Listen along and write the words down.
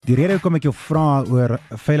Die rede hoekom ek jou vra oor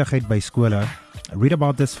veiligheid by skole. Read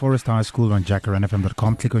about this Forest High School on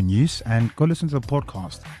jackaranfm.com, click on news and go listen to the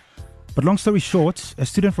podcast. But long story short, a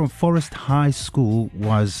student from Forest High School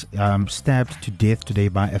was stabbed to death today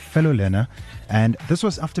by a fellow learner, and this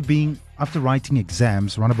was after writing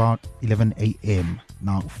exams around about 11 a.m.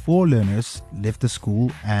 Now, 4 learners left the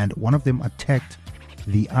school, and one of them attacked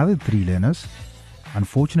the other 3 learners.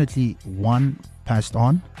 Unfortunately, one passed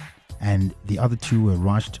on, and the other 2 were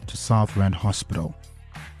rushed to South Rand Hospital.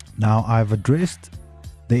 Now, I've addressed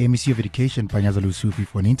the MEC of Education, Panyazalu Sufi,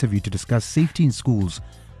 for an interview to discuss safety in schools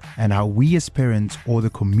and how we as parents or the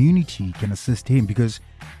community can assist him, because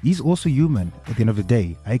he's also human at the end of the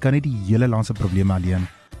day. Hy kan nie die hele land se probleme alleen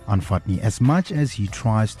aanvat nie, as much as he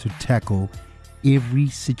tries to tackle every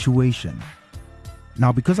situation.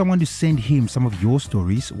 Now, because I want to send him some of your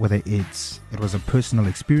stories, whether it was a personal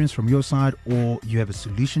experience from your side or you have a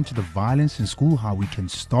solution to the violence in school, how we can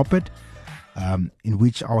stop it, in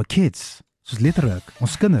which our kids, soos letterlik,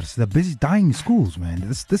 ons kinders, they're busy dying in schools, man.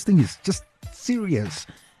 This thing is just serious.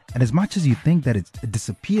 And as much as you think that it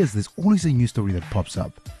disappears, there's always a new story that pops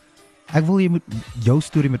up. Ek wil jy met jou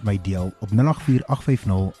storie met my deel op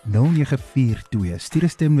 0848500942. Stuur 'n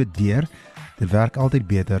stemnoot deur. Dit werk altyd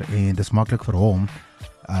beter en dis maklik vir hom.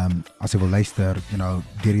 As hy wil luister,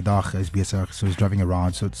 deur die dag is besig, so he's driving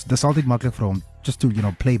around. So dis altyd maklik vir hom just to,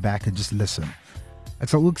 play back and just listen. Ek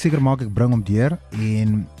sal ook seker maak ek bring hom deur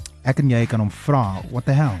en ek en jy kan hom vra, what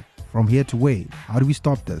the hell? From here to where? How do we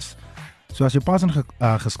stop this? So as jy pas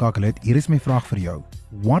geskakel het, hier is my vraag vir jou.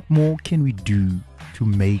 What more can we do to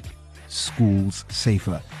make schools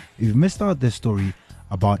safer? If you missed out this story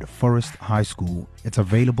about Forest High School, it's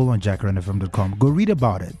available on jackaranfm.com. Go read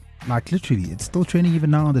about it. Like literally, it's still trending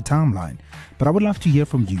even now on the timeline. But I would love to hear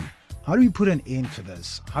from you. How do we put an end to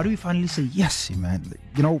this? How do we finally say, yes, man,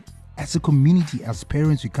 as a community, as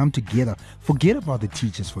parents, we come together. Forget about the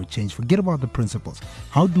teachers for a change. Forget about the principals.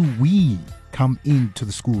 How do we come into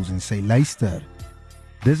the schools and say, luister,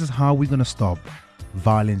 this is how we're going to stop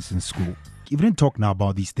violence in school? If we don't talk now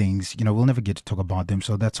about these things, we'll never get to talk about them.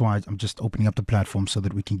 So that's why I'm just opening up the platform so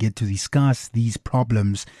that we can get to discuss these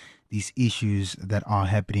problems, these issues that are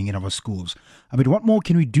happening in our schools. I mean, what more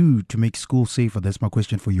can we do to make schools safer? That's my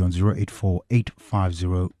question for you on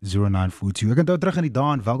 0848500942. Ek onthou terug in die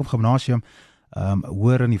dae in Welkom Gimnasium,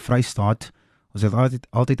 hoor in die Vrystaat. Ons het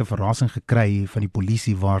altyd 'n verrassing gekry van die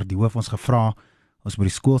polisie waar die hoof ons gevra, ons moet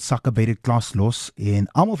die skoolsakke by die klas los en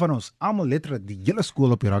almal letterlik die hele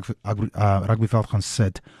skool op die rugbyveld gaan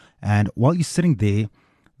sit. And while you're sitting there,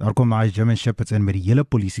 daar kom daai German Shepherds in met die hele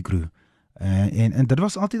polisie crew. En dit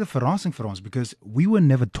was altyd 'n verrassing vir ons, because we were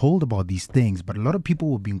never told about these things, but a lot of people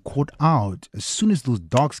were being caught out as soon as those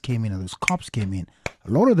dogs came in and those cops came in. A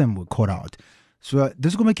lot of them were caught out. So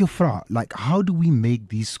this is going to make you frown. Like, how do we make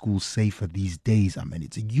these schools safer these days? I mean,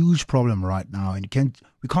 it's a huge problem right now, and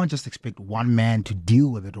we can't just expect one man to deal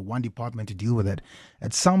with it or one department to deal with it.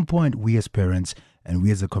 At some point, we as parents and we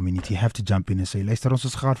as a community have to jump in and say, luister, ons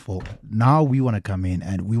is gatvol. Now we want to come in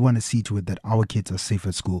and we want to see to it that our kids are safe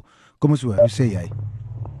at school. Kom ons hoor, hoe sê jy?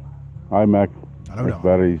 Hi Mac, Hallo ek daar.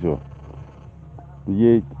 Barry hier so.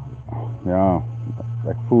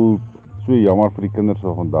 Ek voel so jammer vir die kinders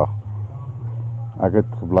van vandag. Ek het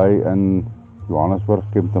gebly in Johannesburg,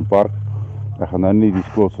 Kempton Park. Ek gaan nou nie die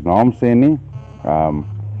skool se naam sê nie.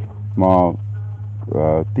 Maar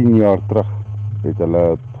 10 jaar terug het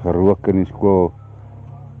hulle gerook in die skool.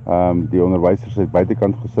 Die onderwysers het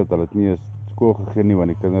buitekant gesit. Hulle het nie eens skool gegee nie, want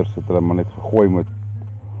die kinders het hulle maar net gegooi met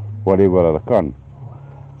whatever hulle kan.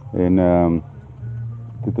 En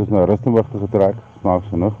dit is nou Rustenburg te getrek, snaaks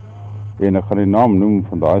genoeg. En ek gaan die naam noem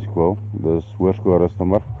van daai skool. Dis Hoërskool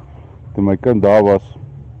Rustenburg. Toe my kind daar was,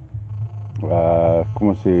 kom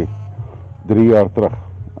ons sê 3 jaar terug.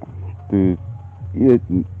 Toe die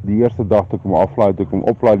eerste dag toe ek hom aflaai, toe ek hom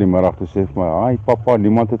oplaai die middag, toe sê vir my, "Ai papa,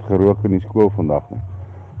 niemand het gerook in die skool vandag nie."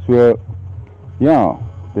 So ja,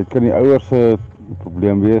 dit kan die ouers se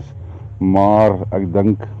probleem wees, maar ek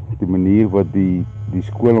dink die manier wat die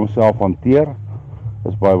skool homself hanteer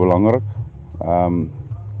is baie belangrik.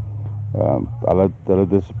 Hulle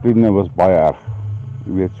dissipline was baie erg.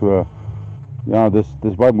 Jy weet, so ja,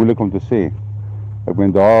 dis baie moeilik om te sê. Ek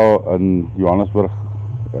ben daar in Johannesburg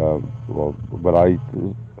by daai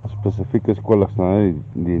spesifieke skool, ek sal nie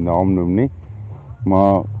die naam noem nie,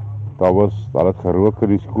 maar daar het gerook in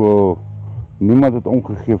die skool. Niemand het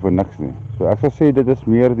omgegee vir niks nie. So ek sal sê dit is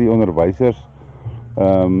meer die onderwysers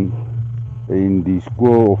en die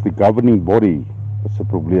skool of die governing body is 'n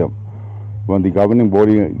probleem. Want die governing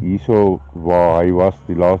body hierso waar hy was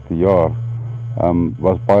die laaste jaar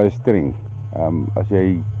was baie streng. As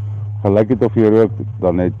jy gelyk het of jy rook,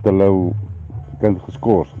 dan het hulle die kind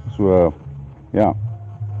geskort. So, ja,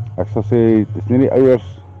 ek sal sê, het is nie die ouers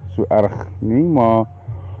so erg nie, maar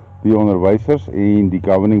die onderwysers en die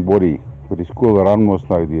governing body vir die skool run mos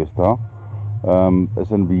nou deesdae,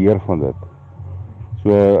 is in beheer van dit. So,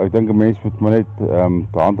 ek dink 'n mens moet maar net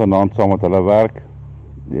hand aan hand saam met hulle werk,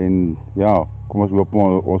 en ja, kom ons hoop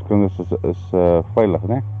maar ons kinders is veilig,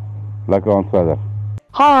 né? Lekker aan verder.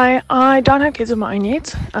 Hi, I don't have kids of my own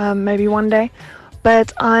yet, maybe one day,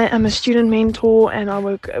 but I am a student mentor and I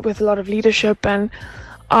work with a lot of leadership, and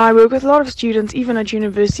I work with a lot of students, even at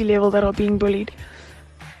university level, that are being bullied.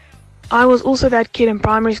 I was also that kid in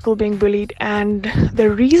primary school being bullied, and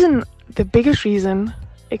the biggest reason,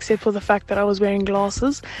 except for the fact that I was wearing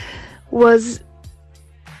glasses, was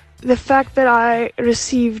the fact that I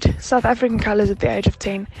received South African colours at the age of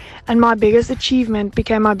 10, and my biggest achievement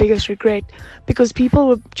became my biggest regret, because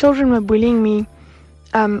children were bullying me,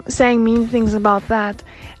 saying mean things about that,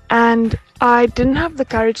 and I didn't have the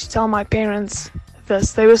courage to tell my parents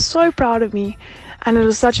this. They were so proud of me, and it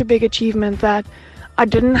was such a big achievement that I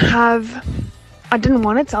didn't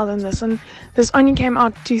want to tell them this, and this only came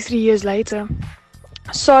out 2-3 years later.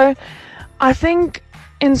 So I think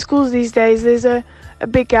in schools these days there's a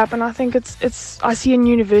big gap, and I think I see in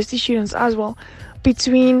university students as well,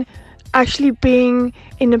 between actually being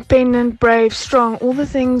independent, brave, strong, all the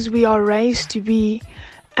things we are raised to be,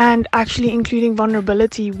 and actually including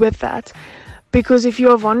vulnerability with that. Because if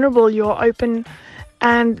you're vulnerable, you're open,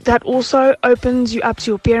 and that also opens you up to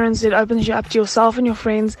your parents, it opens you up to yourself and your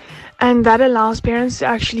friends, and that allows parents to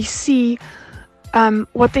actually see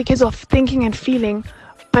what their kids are thinking and feeling.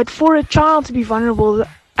 But for a child to be vulnerable, the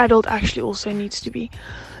adult actually also needs to be.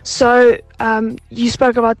 So you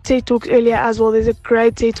spoke about TED Talks earlier as well. There's a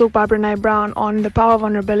great TED Talk by Brené Brown on the power of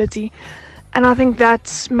vulnerability, and I think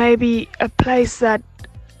that's maybe a place that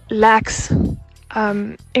lacks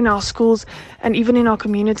in our schools and even in our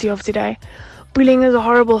community of today. Bullying is a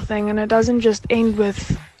horrible thing, and it doesn't just end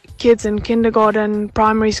with kids in kindergarten,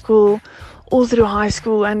 primary school, all through high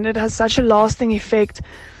school, and it has such a lasting effect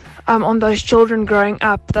on those children growing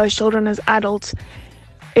up, those children as adults,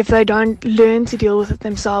 if they don't learn to deal with it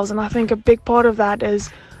themselves. And I think a big part of that is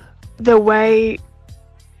the way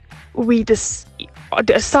we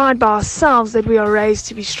decide by ourselves that we are raised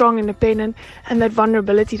to be strong, independent, and that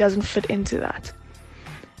vulnerability doesn't fit into that.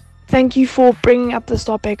 Thank you for bringing up this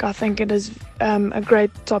topic. I think it is a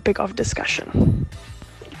great topic of discussion.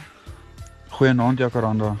 Goeienaand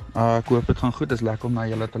Jacaranda. Ek hoop dit gaan goed. Dit is lekker om na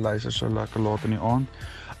julle te luister so lekker laat in die aand.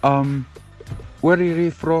 Oor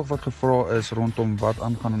hierdie vraag wat gevra is rondom wat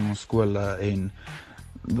aangaan in ons skole, en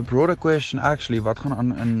the broader question actually, wat gaan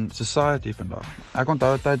aan in society vandag? Ek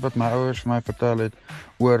onthou 'n tyd wat my ouers vir my vertel het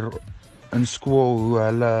oor in skool hoe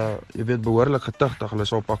hulle, jy weet, behoorlik getuigtig, hulle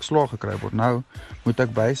sal pak slaag gekry word. Nou moet ek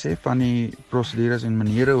bysê van die prosedures en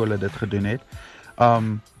maniere hoe hulle dit gedoen het.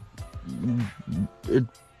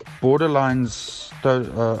 Borderlines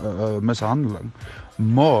mishandeling,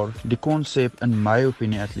 maar die konsep in my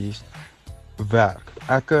opinie at least werk.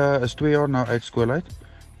 Ek is 2 jaar nou uit skool uit,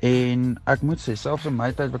 en ek moet sê, selfs in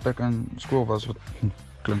my tyd wat ek in skool was, wat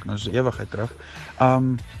klink nou so ewigheid terug,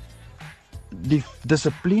 die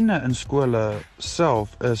dissipline in skole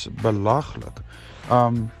self is belaglik,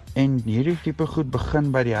 en hierdie tipe goed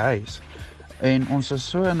begin by die huis, en ons is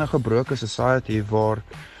so in 'n gebroke society waar,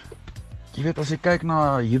 jy weet, as jy kyk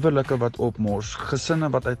na huwelike wat opmors, gesinne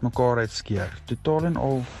wat uit mekaar uitskeer, totaal en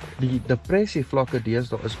al, die depressie vlakke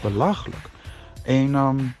deesdae is belaglik. En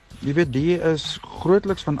jy weet, die is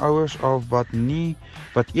grootliks van ouers af wat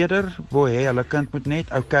eerder wil hê hulle kind moet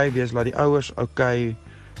net okay wees, laat die ouers okay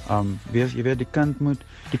wees. Jy weet, die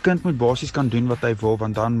kind moet basies kan doen wat hy wil,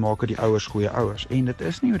 want dan maak dit die ouers goeie ouers. En dit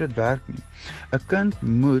is nie hoe dit werk nie. 'n Kind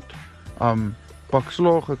moet pak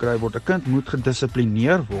slaag gekry word, 'n kind moet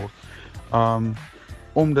gedissiplineer word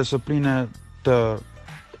om dissipline te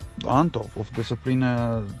handhaaf of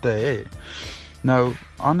dissipline te hê. Nou,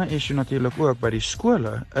 ander issue natuurlik ook by die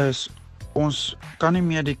skole is, ons kan nie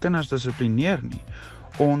meer die kinders dissiplineer nie.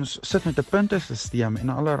 Ons sit met 'n puntesisteem en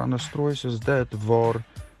allerhande strooi soos dit, waar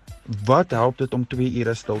wat help dit om 2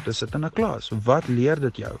 ure stil te sit in 'n klas? Wat leer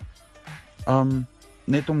dit jou?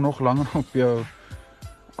 Net om nog langer op jou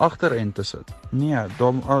agterend te sit. Nee,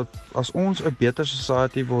 as ons 'n beter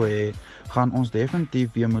society wil hê, gaan ons definitief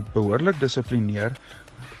weer moet behoorlik dissiplineer,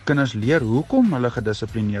 kinders leer hoekom hulle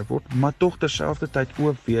gedissiplineer word, maar tog terselfdertyd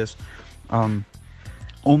ook wees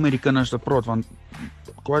om met die kinders te praat, want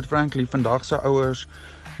quite frankly, vandag se ouers,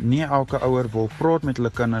 nie elke ouer wil praat met hulle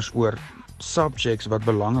kinders oor subjects wat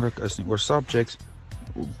belangrik is nie, oor subjects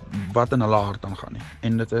wat in hulle hart aangaan nie.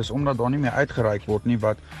 En dit is omdat daar nie meer uitgereik word nie,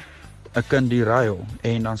 wat 'n kind die ruil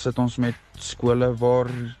en dan sit ons met skole waar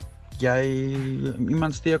jy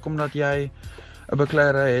iemand steek omdat jy 'n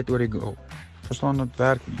bekleierery het oor die girl. Verstaan, dit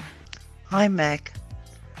werk nie. Hi, Mac.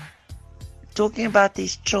 Talking about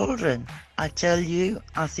these children, I tell you,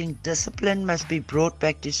 I think discipline must be brought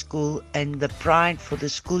back to school and the pride for the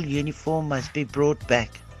school uniform must be brought back.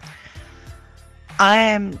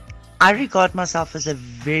 I regard myself as a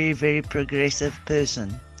very, very progressive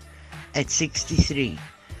person at 63.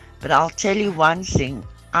 But I'll tell you one thing.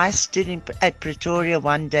 I stood at Pretoria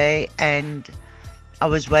one day and I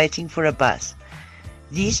was waiting for a bus.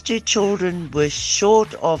 These two children were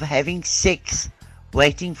short of having sex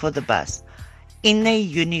waiting for the bus in their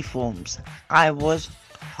uniforms. I was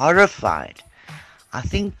horrified. I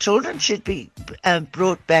think children should be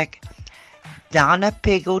brought back down a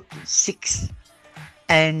peg or 6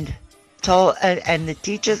 and the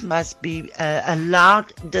teachers must be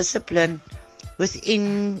allowed discipline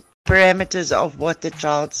within parameters of what the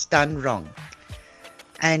child's done wrong.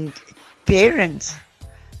 And parents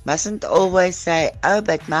mustn't always say, oh,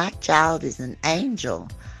 but my child is an angel.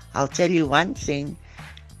 I'll tell you one thing,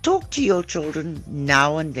 talk to your children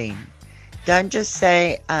now and then. Don't just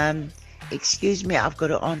say, excuse me, I've got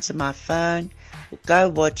to answer my phone, or go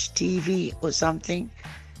watch TV or something.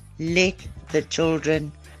 Let the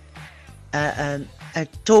children,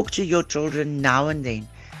 talk to your children now and then.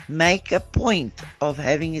 Make a point of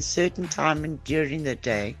having a certain time during the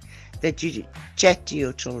day that you chat to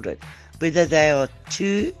your children, whether they are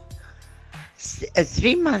 2,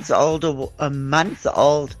 3 months old or a month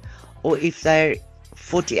old, or if they're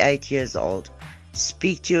 48 years old.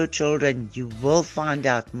 Speak to your children. You will find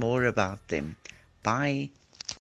out more about them. Bye.